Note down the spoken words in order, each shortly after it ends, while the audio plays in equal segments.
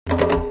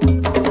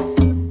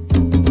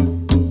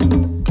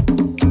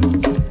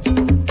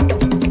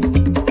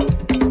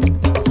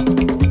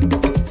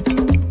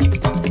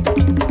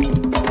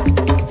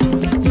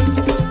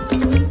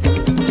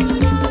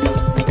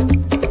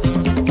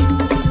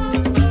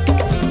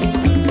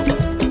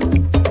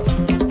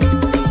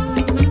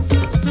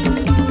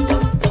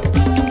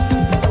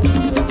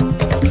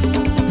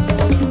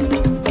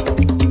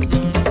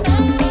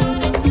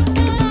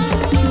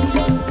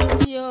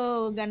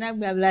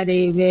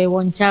Agbablade be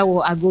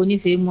wonchawo agoni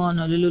fe mo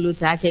no lolo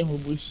take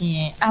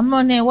mubushi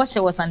amone washe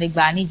wasande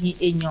gba niji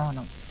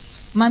enyono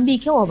mambi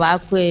ke wo ba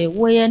kwe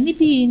wo ye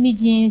nibi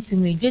niji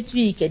sumi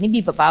jetri ke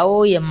nibi papa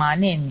o ye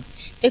manem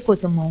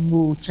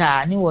ekotomongo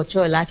cha ni wo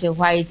cho like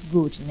white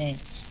goat ne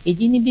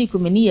eji nibi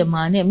kumeni ye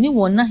manem ni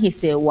wona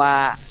hese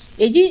wa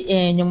eji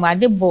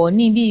nyumade bo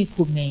ni bi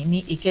kumeni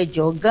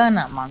ikejo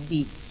Ghana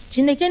mambi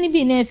chineke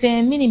nibi ne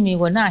fe minimi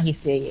wona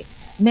hese ye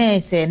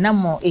mese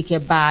namo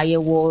ikeba ye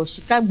wo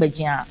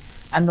shikagbejia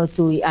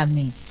anotoi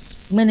ami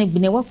mene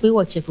gbine wa pe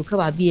wo cheku ka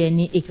ba bi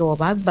eni ike wo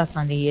ba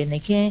gbatan le ye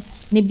neke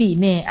ni bi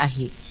ne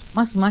ahe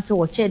masuma ke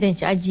wo che den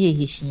cha agi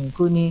eheshin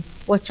ko ni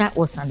wo cha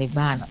wo san le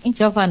gba no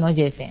nche ofa no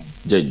je fe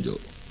jenjo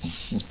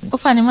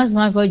ofa ni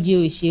masuma ko ji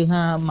o se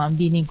ha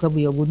mambi ni kwabu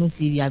yo bonu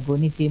tv ago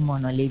ni fe mo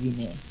no lebi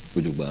ne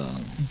kujugba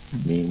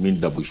mi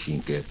dabu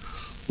shinke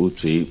o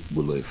tue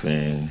bulo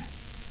efe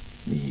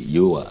ni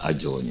yowa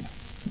ajoni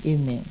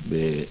amen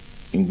be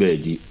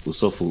Ingbeji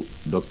usofu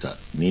doctor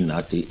ni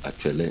nati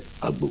achele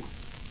agbo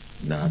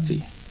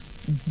nati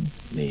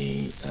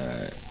ni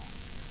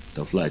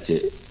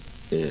taflache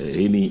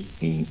ini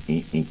in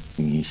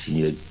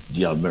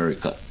di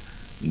America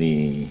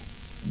ni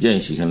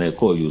jenshi kana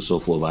ko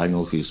usofu ba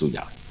anyo fi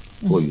soja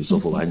ko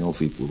usofu ba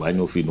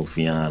anyo fi no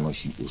fia no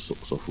shi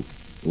usofu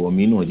wo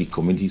mi no di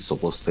community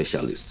support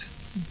specialist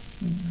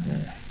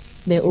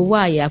be o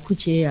wa ya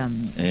kuche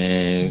am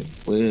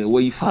wo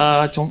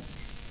ifa chon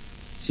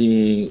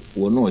si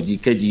wono ji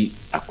keji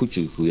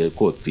akuchuku ye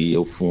ko ti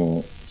e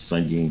fun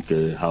sanjin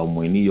ke how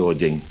mo ni yo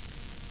jen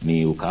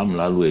ni o kam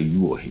la lo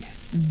eyu ohe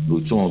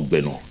lo chon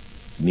gbeno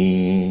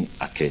ni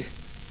ake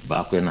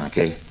ba kwe na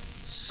ake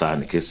sa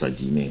ni ke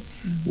sajine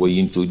wo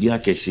yin to di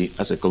ake si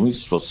as a community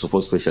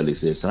support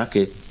specialist sa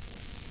ke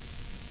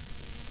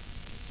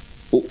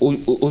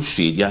o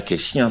shi di ake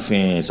sian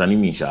fin sani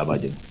mi sha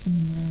abaje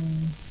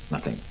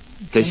nakan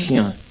ke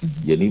sian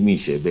ye ni mi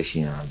she be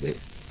sian be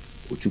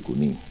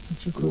Ochukuni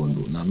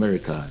Rondo na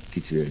America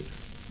titire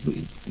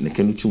ne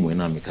kenu chumo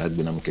na meka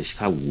agbe na meka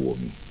shika wo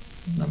mi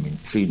na me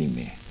training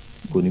me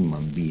koni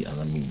mambi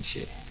ana mi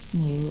nche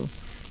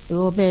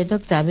yo be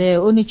doctor be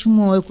oni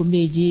chumo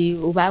ekumeji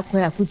o ba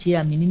kwa akuchi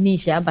ya mi ni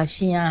nche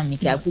abashi ya mi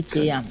ka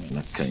akuchi ya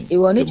mi e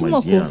woni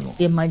chumo ko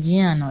e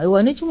magiano e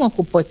woni chumo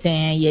ko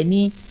poten ye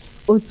ni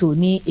oto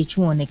ni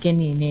echumo ne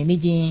keni ne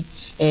niji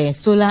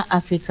Solar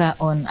Africa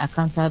on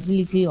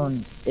accountability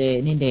on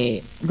in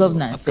the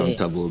governance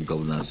accountable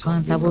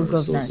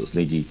governance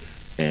niji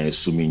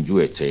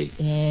suminju ete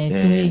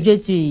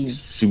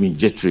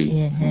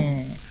suminjetri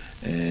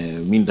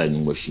minda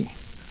nyingwashi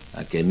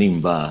akeni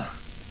mba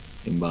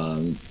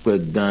kwe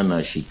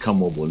Ghana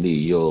shikamobo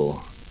le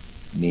yo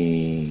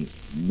ni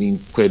min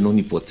kwe no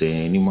ni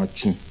pote ni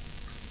machu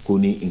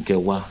koni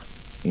inkewa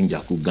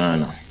injaku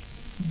Ghana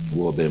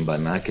wo bemba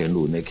na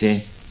kendo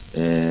neke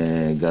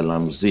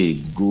galamze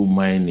go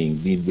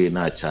mining didbe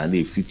na cha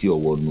na fiti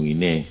owonu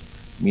ine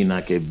mi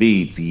na ke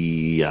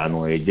baby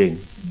anu ejen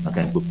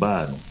aka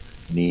pepa no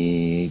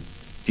ni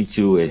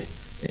tichiwe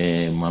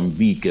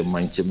mambi ke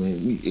mancheme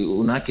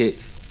una ke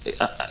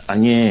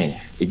anye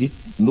eji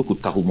ndoku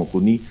tahumoko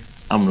ni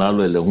amla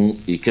lo ele hu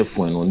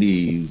ikefun no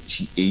ni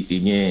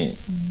enye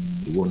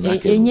wona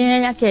ke enye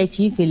yake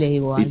chifile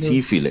iwo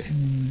chifile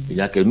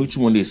yake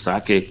nuchumo ni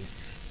sake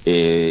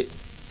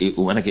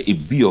a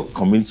bio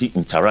community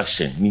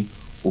interaction ni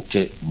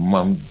okay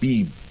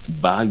mambi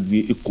ba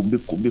wi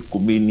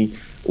ekombe ni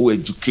o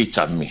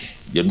educate me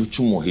ye no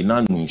chumo he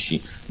na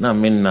nunshi na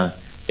menna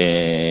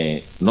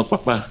no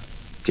papa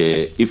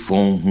ke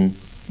ifon hu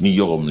ni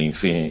yom ni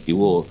fe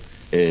iwo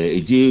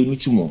eje no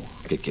chumo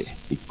keke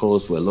it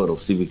calls for a lot of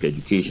civic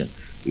education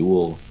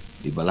iwo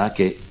the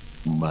balake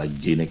ma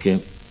jeneke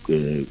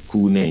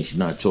kunenshi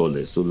na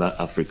chole Solar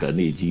Africa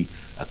neji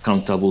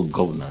accountable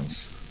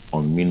governance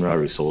on mineral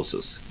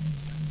resources.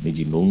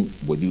 Neji no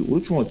body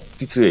which one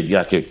titire di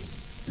ake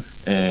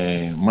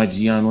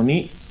magiano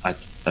ni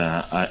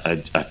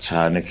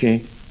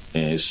achaneke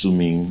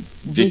swimming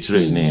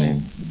jetre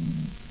ne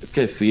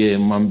ke fie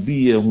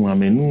mambi hu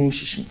amenu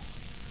shishi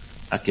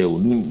ake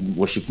onu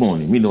worshipon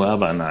ni mi no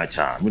aba na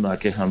acha mi no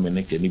ake ha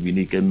meneke ni bi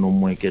ni ke no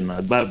mo ke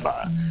na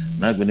gbagba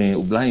na gbene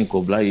oblayin ko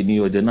oblayin ni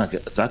ode na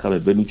ta ka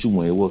be nu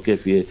chumo ewo ke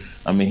fie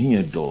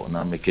amehin do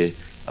na meke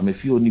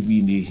amefi oni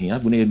bi ni hin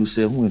agbene elu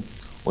se hu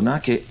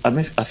onake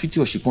afiti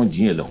oshipon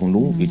jinye le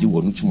hunu eji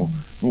wonu chumo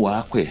nwa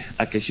akwe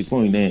ake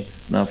shipon ne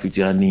na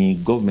afiti ani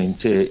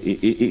government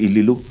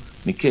elelo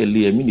ni ke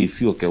le emi le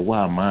fi oke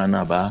wa ma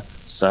na ba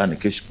sa ni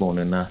ke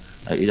shipon na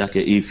ya ke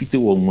efite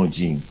wo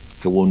ngojin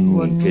ke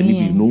wonu ke ni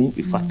bi no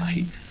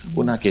ifatahi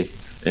onake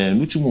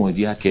nu chumo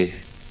di ake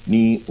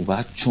ni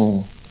oba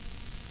chon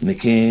ne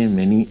ke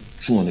meni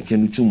chumo ne ke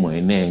nu chumo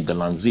ne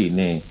galanze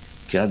ne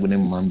ke agbene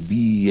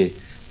mambi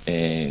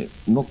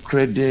no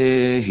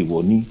crede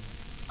hiwoni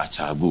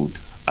achagood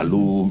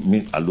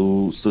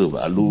alo serve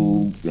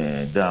alo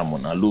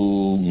diamond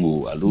alo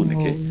ngo alo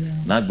neke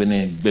na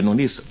gbeno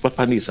ni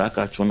papa ni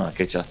saka chona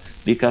kecha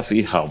de ka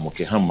fi ha mo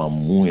ke ha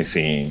mamu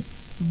efe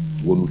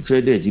wonu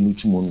trade ji nu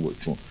chumo no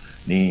chu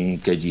ni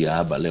keji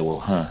abale wo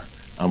ha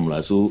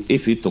amla so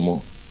efi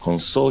tomo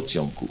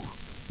consortium ko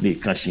ne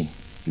kashi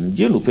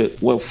nje no pe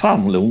wa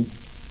farm le hu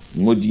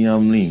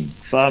ngodiam ni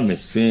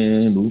farmers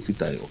fe no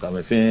fitai o ka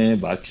me fe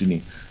ba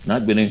tuni na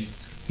gbene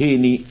he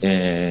ni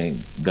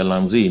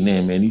galanze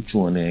ne me ni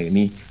tuo ne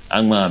ni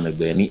agma me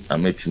be ni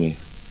ametumi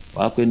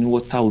wa pe ni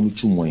wota onu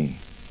tumo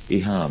e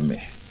ha me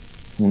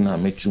huna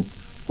metu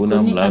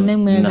kuna mla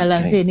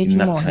galanze ni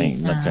tumo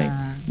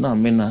na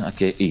mena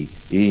ake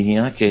hin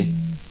ake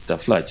ta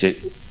flache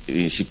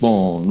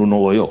shipon no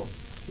no yo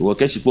wo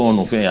ke shipon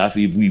no fe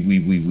afi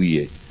bu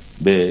ye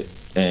be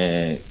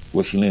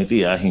wo shile te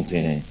ya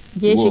hinten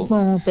je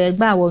shipon pe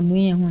gba wo nu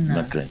yen hun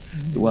na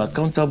we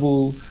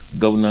accountable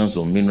governance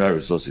on mineral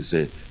resources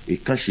e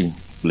kashi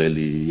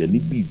plele ye ni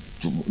bi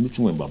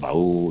nutumo baba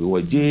o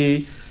wo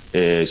je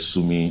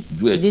sumi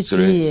du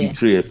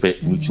etre pe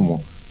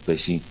nutumo pe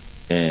shi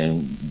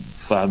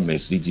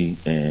farmers digi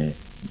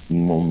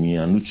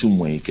momia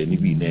nutumo e ke ni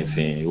bi na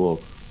fe wo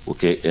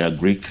okay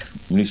Greek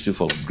Ministry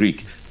for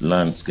Greek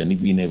lands can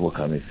be never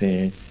come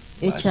fe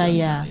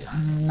echaya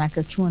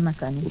nakachua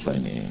nakani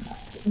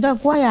da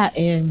kwaya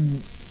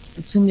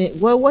sume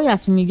wo ya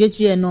sumi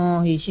getu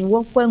no he shin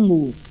wo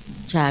kwengu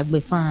cha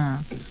gbe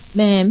fan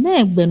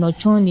me gbe no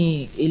chon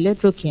ni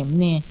Electrochem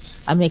ni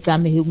ameka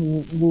me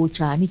wo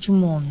cha ni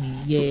chumo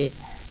mi ye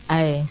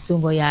ai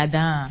so ya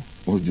dan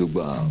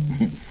ojogba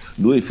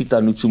lo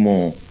efita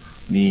nutumo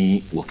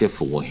ni wo ke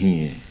fo wo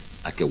hin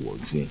ake wo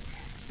ju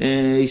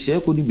iṣẹ́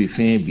kò ní bí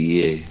fin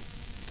bí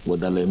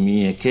wọ́dàlẹ̀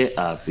mi ke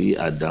àfi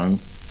àdán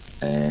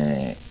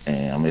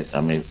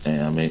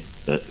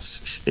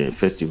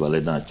festival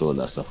ẹ̀dá àjọ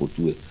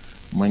làṣàfòtú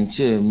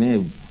manche me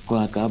kọ́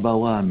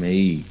àkàbáwá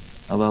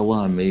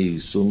àmẹ́yì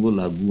songo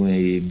lagun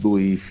egbò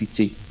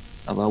fite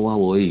àbáwá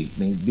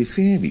wọ̀nyí bí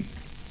fin bí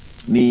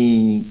ní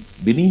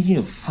benin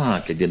yẹn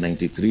fan kẹjẹ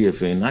 93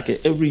 fn nákẹ́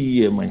every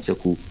year manche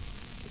kò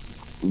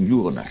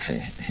yúrọ̀ nàkẹ́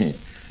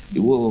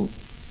ìwọ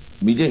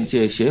mi jẹ́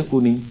nkyẹ́ ẹ̀ṣẹ́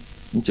kò ní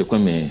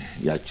nchekweme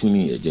ya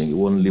chuni ejen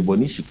won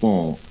leboni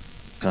shipon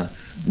kan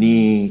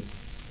ni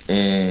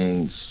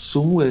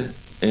somwe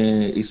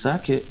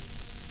isake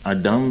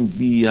adam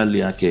bi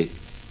ale ake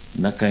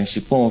na kan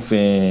shipon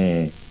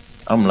fe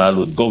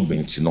amlalo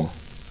government no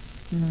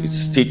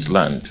it's state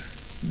land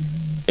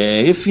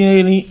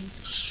efieni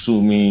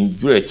sumi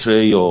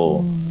duretre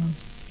yo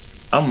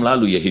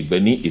amlalo ye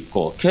higbeni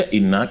iko ke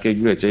inake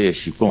duretre ye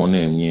shipon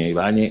na mi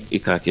ba ni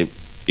ikake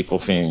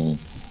ikofen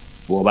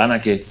wo bana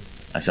ke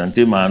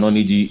Asante ma no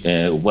ni di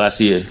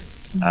obuase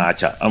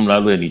acha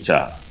amlalo eni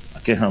cha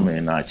ake ha me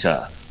na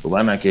acha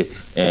obana ke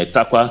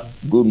takwa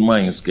gold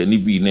mines ke ni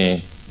bi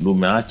ne no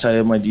me acha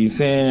e ma di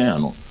fe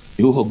ano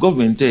yo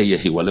government ye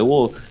hiwale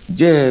wo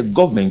je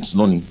government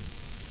no ni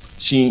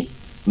shi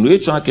no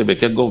etu ake be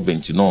ke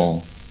government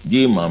no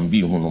je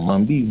mambi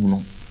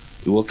hunu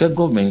iwo ke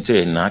government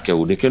na ke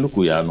wo de ke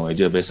luku ya no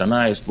eje be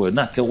sana export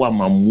na ke wa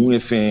mamu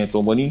efe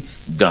to boni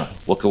gan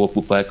wo ke wo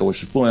pupa ke wo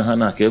shipon ha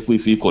na ke ku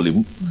ifi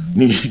kolemu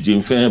ni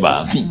jemfe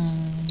ba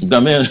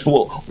game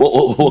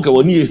wo ke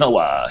wo ni ha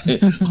wa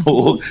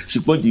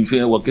shipon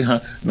jemfe wo ke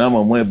ha na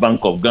mamu Bank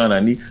of Ghana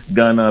ni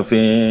Ghana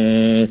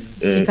fe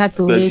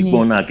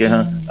shipon na ke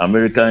ha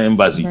American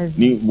embassy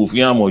ni mo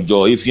fi amo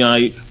jo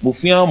ifi mo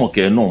fi amo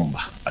ke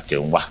number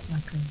akenwa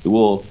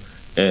iwo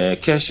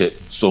keshe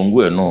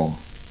songwe no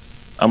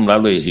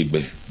amralo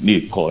ehigbe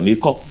ni ko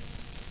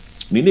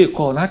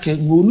na ke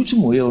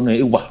ngonuchumo ye ona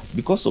ewa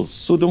because of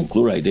sodium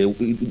chloride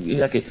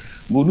yake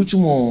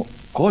ngonuchumo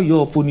ko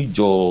yo poni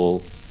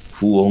jo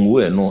fu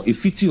onwe no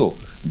efitio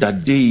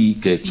that day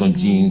ke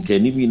chonjin ke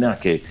ni bi na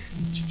ke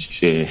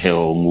he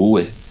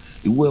onwe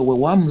iwe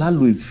wa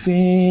amralo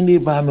efe ni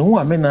ba me hu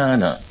amena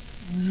na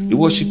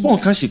iwo shipon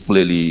kan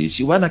shipleli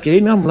shi wa na ke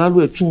ni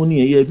amralo etun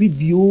ni ye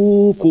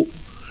bibio ko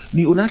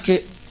ni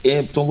onake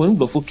tombo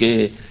ngbofo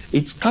ke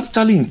it's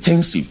capitally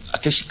intensive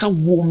akeshika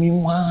womi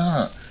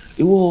wa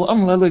iwo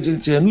amulalo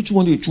eje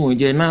nuchumo de chuo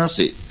je na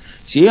se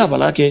sie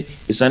abala ke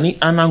isani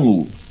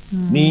anangu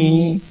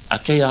ni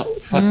akeya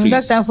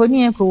factories that for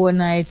ni ko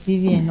wona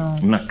TV no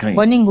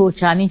boni ngo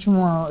cha ni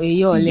chumo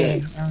eyo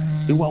le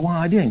iwa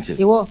wa ade nche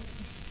iwo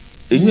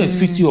enye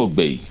fiti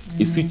ogbe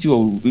ifiti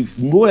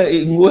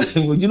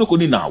ngo jino ko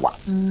ni nawa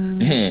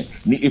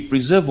ni e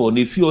preserve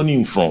ni fi oni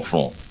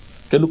mfronfron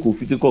kelu ko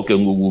fiti ko ke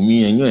ngogu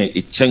mi enyo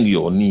e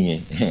changyo ni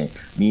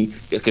ni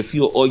ke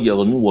fi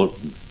oil ni wo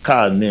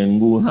ka na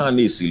ngo ha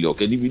na esili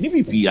ke ni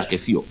bi pi ya ke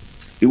fi o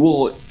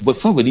iwo but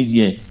from we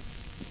di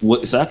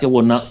wo sa ke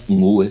wo na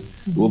ngowe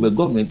wo be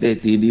government te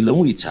di la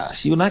mu icha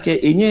si na ke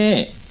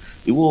enye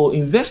iwo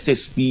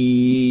investors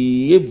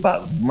bi e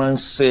ba man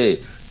say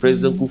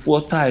President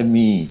Kufuor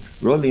time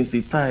Rollins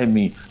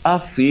time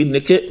afi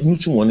ne ke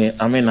nuchumo ne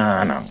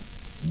amena na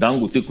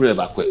Dangote kure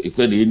ba kwe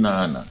de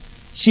na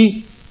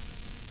si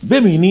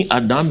bemi ni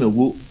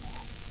adamewo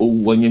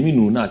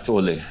owonyeminu na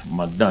chole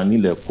magdan ni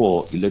le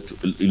ko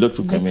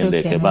Electrochem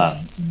le ke ba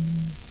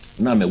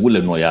na me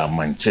wule no ya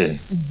manche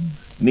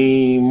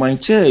ni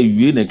manche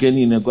yue ne ke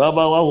ni ne ko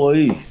aba wa wo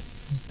yi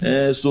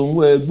so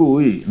nwe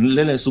egbo yi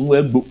lele so nwe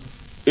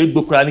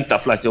egbo kra ni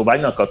tafla che oba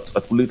yan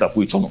calculator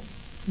fu ichono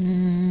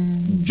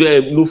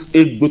je no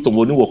egbo to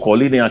mo ni wo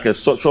call ni ake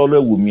so lo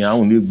ewu mi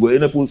ahun ni egbo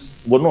ene po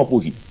bo no po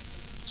hi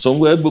so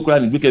ngo egbo kra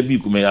ni bi ke bi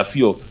ku me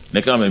afio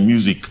na ka me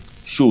music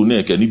show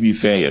na ke ni bi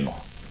fe ye no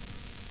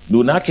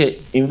do na ke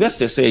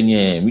investors say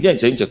nye mi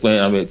je nche kwen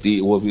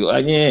amete wo bi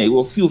anye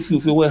wo feel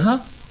we ha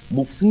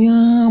mo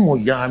fia mo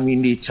ya mi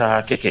ni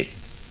cha keke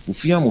mo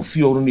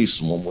fia ru ni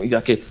sumo mo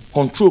ya ke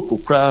control ko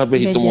kra be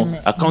hitomo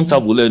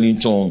accountable ni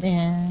nchon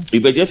e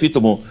be je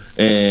fitomo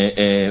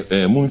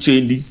mu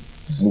nchendi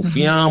mo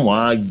fia mo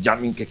ya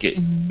mi keke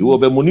wo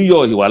be mo ni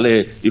yo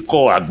hiwale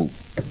iko agbo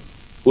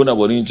ona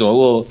bo ni nchon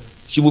wo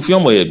si mo fia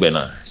mo ye gbe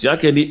na si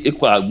ake ni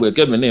iko agbo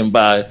ke me ni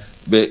mba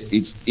be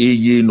it's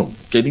eye no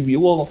ke ni bi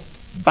wo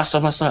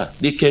basa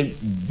they can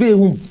be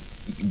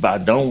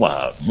badan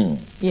wa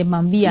ye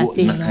mambi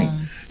ate no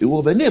e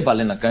wo be ne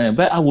bale na kan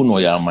be awo no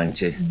ya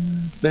manche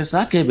be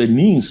sa ke be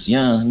ni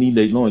nsia ni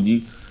le no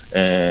di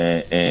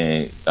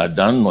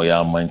adan no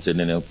ya manche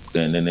ne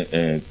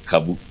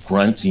kabu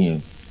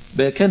quarantine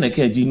be ke ne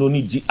ke ji no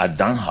ni ji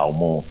adan ha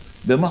mo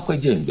be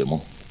makwaje ngbe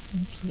mo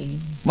okay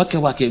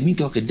makewa ke mi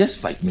ke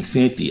despite me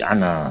feti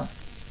ana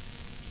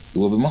e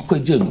wo be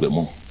makwaje ngbe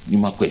mo ni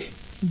makwe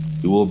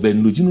e wo be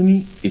nojinu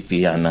ni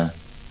eteyana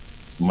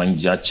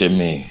manja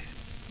cheme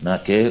na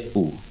ke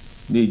o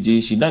ni je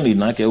shi na ni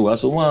na ke wa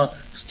so wa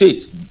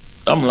state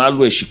amla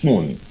lo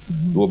eshikun ni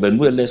wo be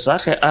nu ele sa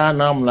ke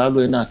na amla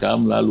lo na ka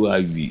amla lo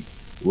awi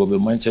wo be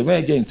manche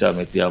me je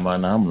internet ama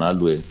na amla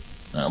lo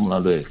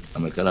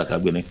amekala ka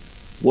gbe ni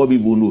wo bi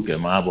bulu ke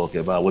ma bo ke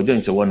ba wo je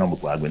nche wo na mo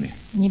kwa gbe ni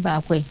ni ba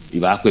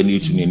kwe ni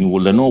tu ni wo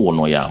le no wo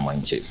no ya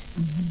manche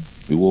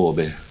wo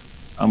be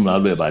amla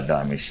lo ba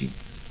da meshi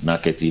na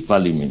ke ti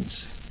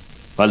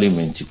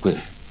parliament kwe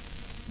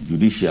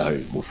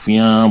judiciary mo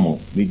fiamo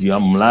midi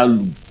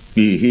amlalu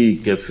be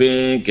ke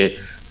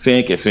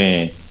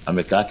fe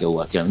ameka ke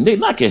wa ke nde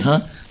na ke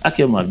ha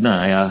ake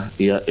magna ya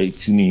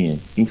chini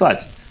in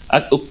fact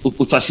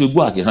o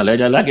twashogbu ake ha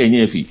la ke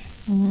yen fi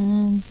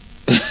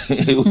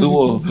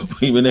wo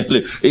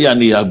ibenele ya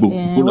ni agbo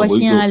na bo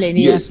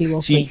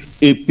jo si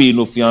epe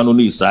no fiano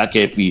ni sa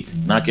ke pi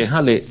na ke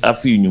ha le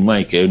afi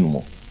nyuma ke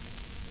enumo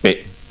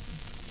pe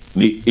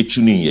ni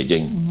echuni ye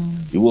jen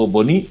iwo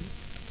boni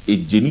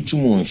ejeni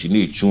tumo nshi na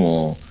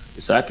echu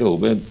isake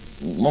obe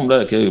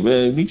momla ke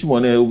be ni tumo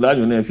na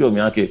ublanyo na fi omi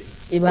ake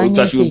o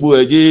tashi ogbo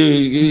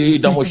eje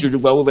idamo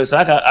shojugba wo be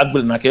saka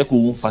agbel na ke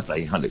ku fata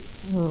ihale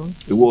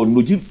iwo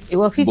noji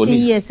iwo 15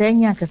 years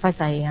enya ke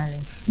fata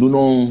ihale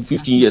no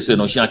 15 years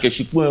no shi ake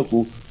shipo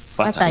ku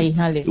fata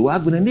ihale iwo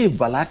agbene ne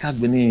balaka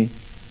agbene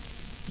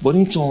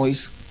boni chon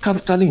is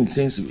capital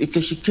intensive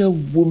ekeshike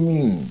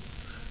womi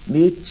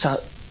ne cha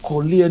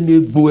kole ne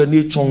gbo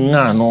ne chon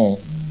nga no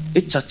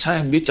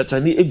echacha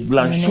ni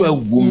eglansho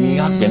egumi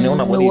agbene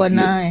ona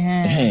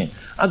body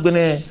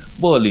agbene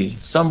boli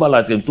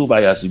sambala tem to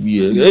bias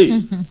bi hey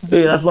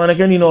that's one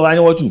again no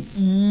anyo otu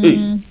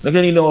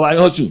again no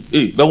anyo otu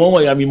be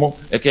won ya mi mo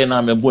eke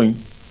na me boyin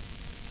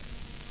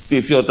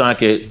fi otan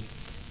ke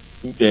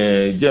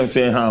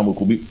jemfe ha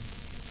mokubi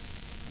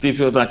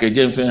fi otan ke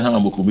jemfe ha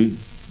mokubi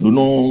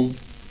luno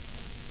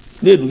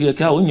le du ye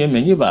ka onye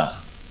menye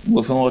ba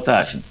wo fe won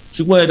ta shi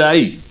ṣùgbọ́n da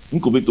yi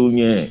nkobi to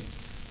nye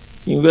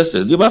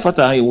investor de ba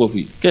fata ayi wo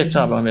fi ke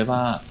cha ba me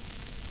ba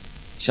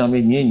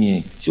shame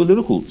nyenye so le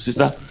loko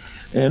sister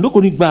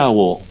loko ni gba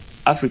wo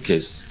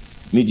Africans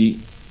niji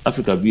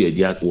Africa bi e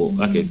je akwo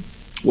ake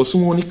wo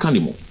sumo ni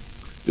kanimo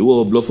e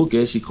wo blofo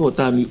ke si ko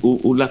ta ni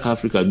o la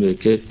Africa ni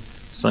ke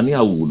sani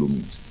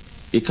awolomi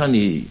e kan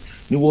ni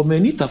wo me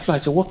ni ta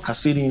flash wo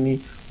kasiri ni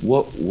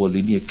wo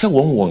le ni ke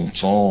wo won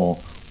chon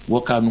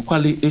wo ka nu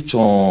kwale e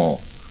chon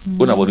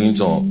o na bo ni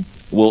chon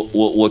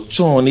wo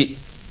chon ni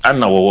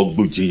ana wo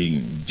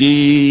gboje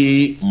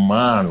je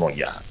mano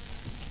ya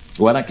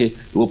wana ke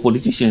wo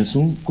politicians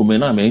un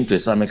kumena me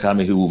interest ame ka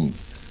me hewum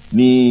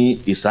ni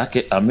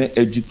isake ame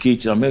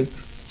educate ame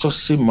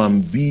chose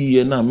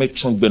mambi na me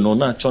chongbe no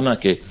na chona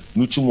ke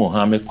nuchumo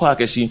ha me kwa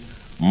ke si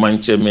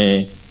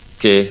mancheme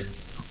ke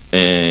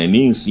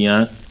ni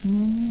nsia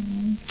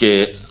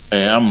ke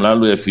amla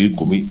lo e fi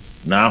komi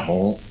na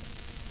ho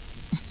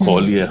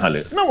koli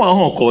hale na wa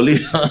ho koli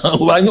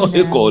wa nyo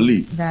e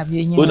koli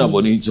ona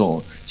boni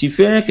jon si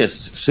fe ke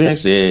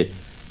se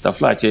ta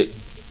flache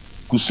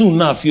kusun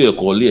na fi e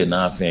koli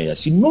na afen ya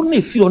si no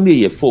ne fi o ne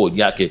ye for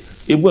ya ke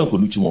ebu en ko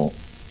nuchumo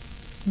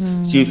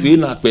si fi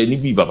na pe ni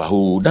bi baba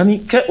ho dani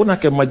ke ona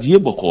ke majie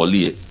bo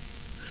koli e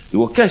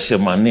iwo ke she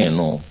mane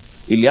no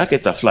ili ake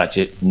ta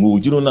flache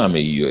ngujiro na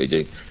me yo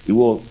eje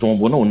iwo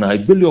tombo na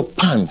igbele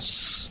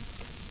pants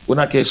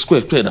ona ke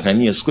square trade na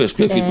kani square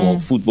feet on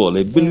football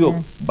e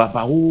belio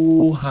baba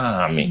o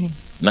ha me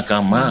na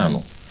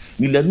kamano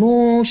ni le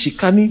no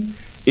shikani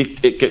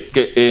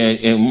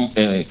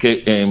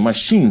ke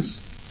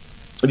machines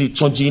di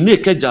chonjine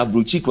ke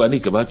jabruchi kwa ni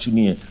ke ba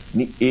tuni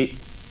ni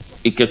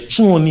ke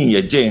choni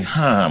ye je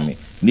ha me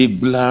ni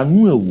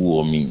blanu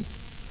ewo mi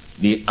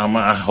ni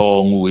ama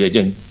ho ngu ye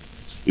je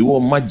iwo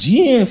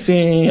majie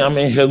fe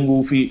ame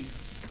hengu fi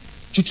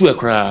chuchu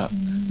ekra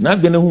na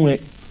gbene hu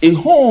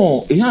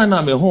ehon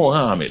ehana me hon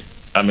ha me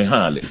ame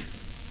hale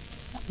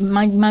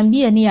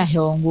mambi ani ya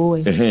hongo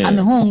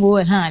ame hongo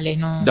ha le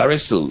no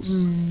direct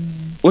sales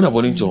ona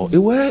boni ncho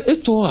ewe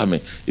eto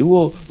ame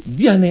ewo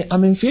bia ne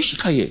ame fish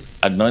kaye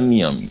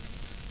adani ami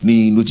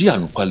ni noji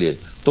anukwale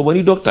to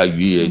boni doctor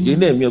wi je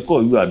na emi ko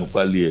wi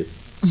anukwale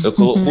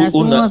eko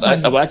ona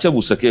aba ache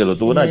bu sekelo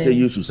to na ache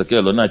Yesu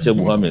sekelo na ache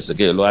Muhammad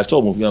sekelo ache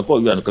mo fi ko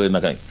wi anukwale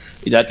na kan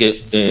ija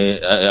ke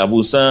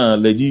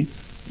abusan leji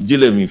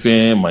jile mi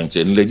fe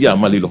manche leji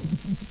amalilo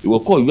iwo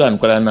ko wi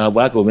anukwale na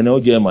aba ko me na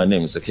oje ma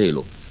name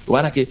sekelo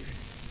wana ke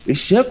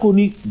esheko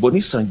ni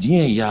boni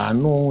sanjien ya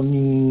no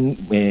ni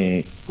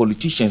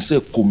politicians se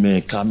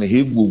come ka me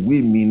hegbo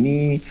we mi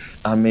ni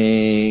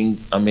amen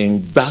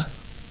gba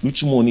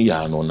lutumo ni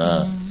ya no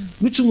na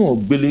lutumo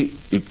gbele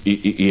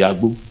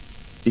agbo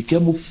ike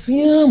mo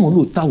fia mo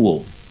no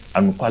tawo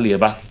anukwale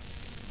eba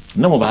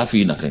na mo ba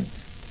fi na kan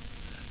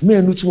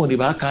me lutumo ni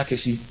ba ka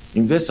kesi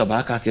investor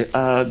ba ka ke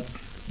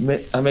me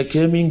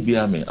amekemi gbe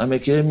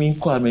amekemi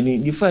ko ameni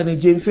ni fa ni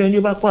je fe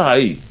ni ba kwa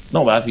ai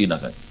na ba fi na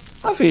kan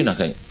afi na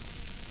kan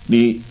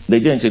ni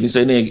legend ni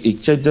say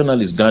na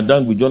journalist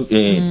gandan bi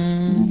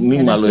ni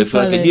malo e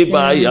fa ke dey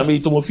buy am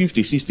it mo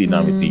 50 60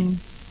 na meti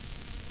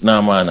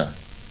na mana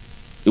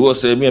it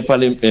was me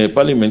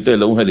parliamentaire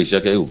la un hele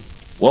shake o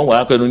won wa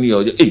akenu ni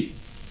o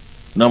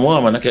na mo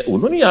amana ke o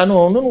no ni ya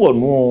no wo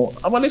no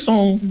abale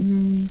son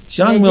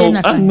shanwe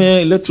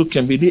ame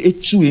electrochem bi dey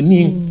etu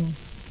eni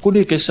ko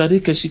de ke sare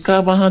ke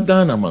sikaba ha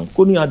Ghana man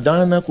ko ni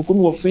adana ko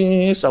wo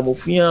fe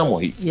samofia mo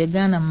hi ye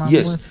Ghana man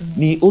yes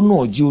ni ono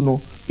oji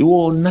ono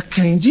iwo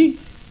nakanji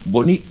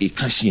boni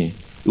ekashien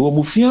iwo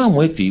mufia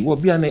mo ete iwo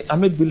bia ne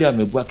amegbele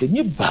amegbu ake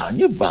nye ba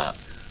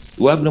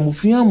iwo abna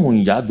mufia mo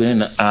ya be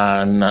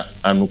na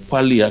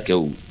anukwali ake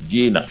o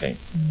die na kan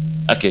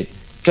ake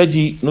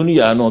kaji noni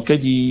ya no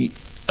kaji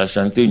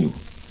ashantenyu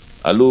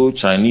alo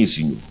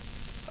Chinese nyu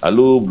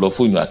alo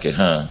blofonyu ake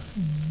ha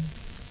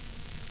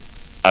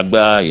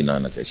agba ina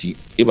na kashi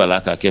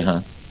ibalaka ke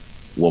ha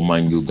wo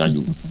manyu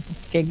ganyu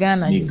ke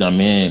Ghana ni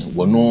game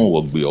wono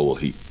wo gbe owo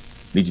hi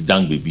ni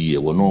dangbe bi e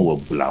wono wo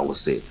bla wo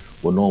se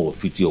wono wo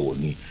fiti owo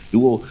ni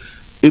iwo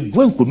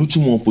ebuen ko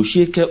nutumo po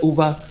sheke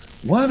over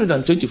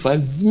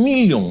 125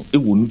 million e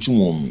wo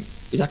nutumo mi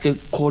e ke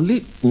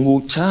kole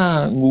ngo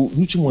cha ngo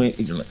nutumo e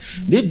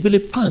de bele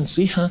pan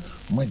se ha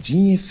ma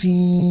jin fi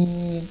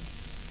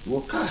wo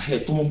ka he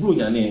to mo bro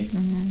nyane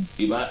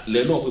iba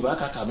le no iba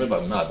ka me ba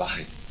na ba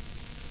he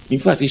in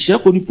fact she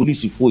ko ni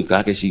police fo e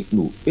ka ke shi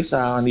no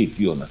esa na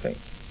ifi ona kan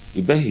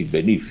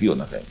ibe ni ifi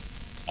ona kan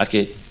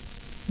ake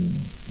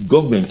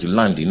government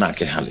land na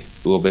ke hale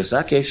o be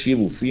sa ke shi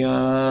bu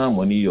fia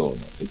money yo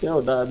no e ke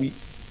o da bi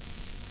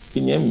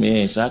kinye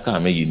me sa ka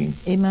me yini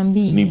e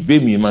mambi ni be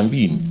mi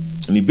mambi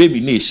ni baby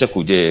ni she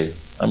ko je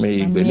ame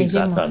igbe ni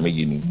sa ka me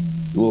yini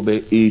o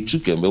be e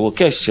chuke be wo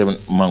ke she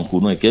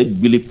manku no ke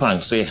gbele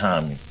pan se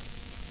ha mi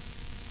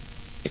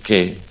e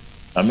ke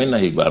amena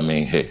igba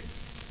me he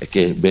e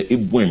ke be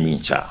ibun mi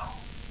cha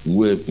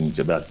we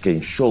pinje ba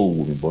ke show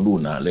mi bonu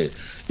na le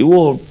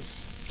iwo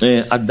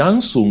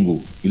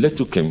adansongo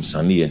Electrochem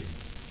sanie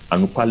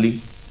anukwali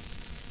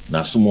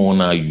na sumo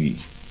na yi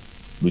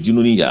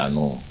lojinu ni ya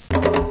no